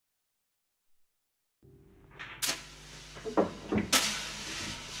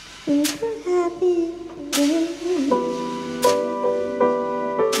We could have been.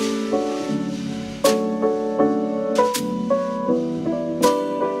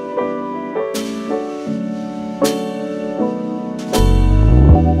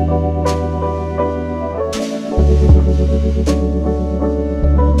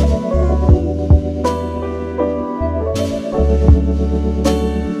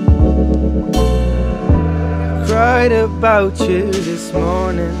 Cried about you this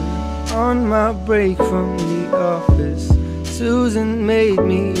morning on my break from the office. Susan made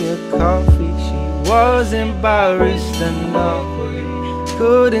me a coffee. She was embarrassed and awkward,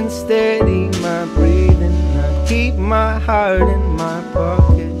 couldn't steady my breathing. I keep my heart in my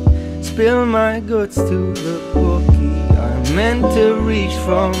pocket, spill my guts to the bookie. I meant to reach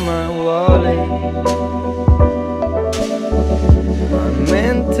for my wallet, I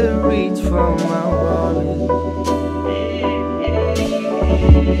meant to reach for my wallet.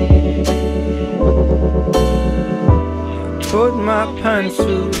 Put my pants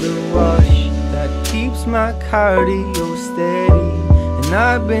through the wash, that keeps my cardio steady. And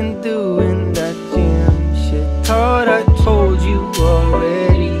I've been doing that gym shit, thought I told you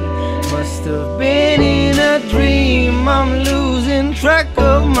already. Must have been in a dream, I'm losing track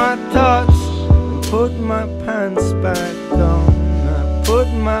of my thoughts. Put my pants back on, I put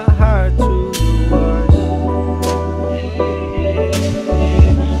my heart through the wash.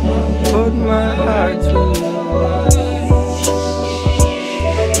 Put my heart through the wash.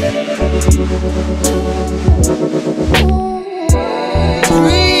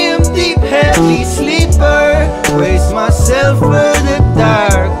 Dream deep, heavy sleeper, brace myself for the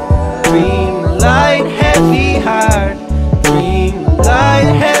dark. Dream light, heavy heart, dream light,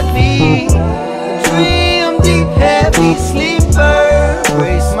 heavy. Dream deep, heavy sleeper,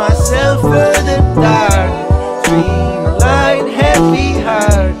 brace myself for the dark. Dream light, heavy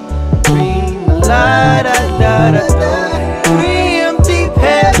heart, dream light, da da da. Dream deep,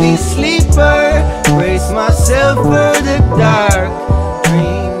 heavy sleeper, brace myself for the dark.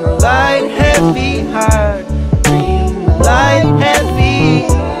 Dream light, heavy heart, dream light, heavy.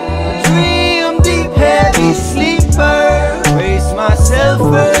 Dream deep, heavy sleeper, brace myself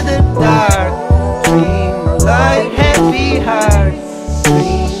for the dark. Dream light, heavy heart,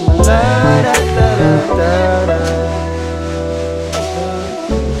 dream light, da da da da.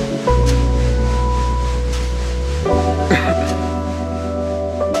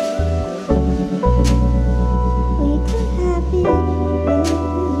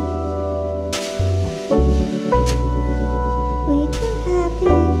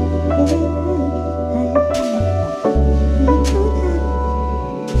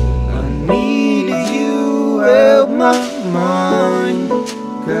 Mind,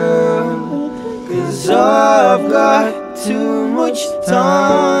 girl, 'cause I've got too much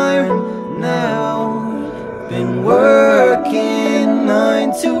time now. Been working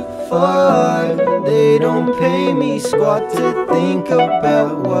 9 to 5. They don't pay me squat to think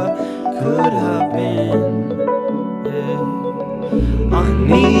about what could have been. Yeah. I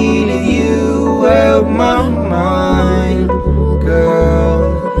needed you out my mind, girl,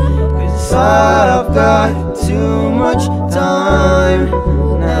 'cause I've got too much time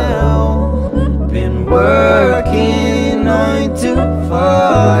now. Been working 9 to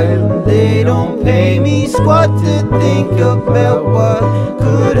 5. They don't pay me squat to think about what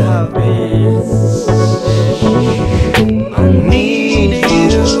could have been. I need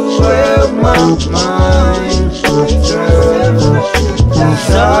you out my mind, girl, 'cause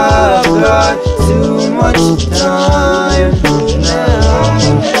I've got too much time now.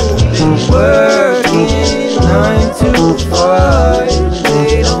 Been working 9 to 5.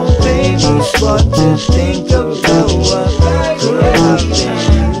 They don't pay me squat to think about what could have been.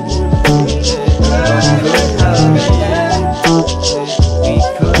 What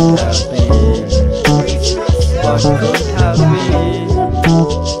could have been. We could have been. What could have been.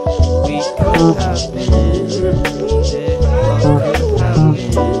 We could have been. What could have been.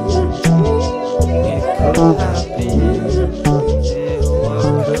 It could have been. What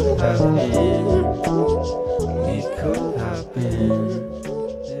could have been. It could have been.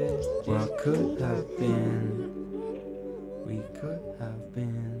 What could have been.